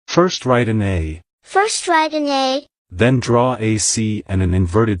First write an A. First write an A. Then draw a C and an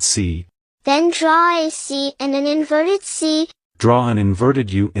inverted C. Then draw a C and an inverted C. Draw an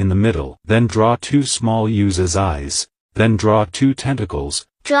inverted U in the middle. Then draw two small U's as eyes. Then draw two tentacles.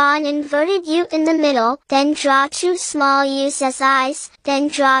 Draw an inverted U in the middle. Then draw two small U's as eyes. Then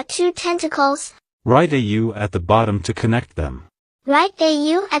draw two tentacles. Write a U at the bottom to connect them. Write a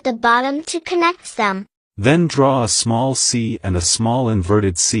U at the bottom to connect them. Then draw a small C and a small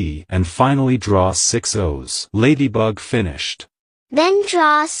inverted C, and finally draw 6 O's. Ladybug finished. Then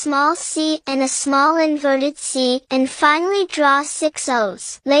draw a small C and a small inverted C, and finally draw 6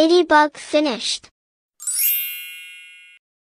 O's. Ladybug finished.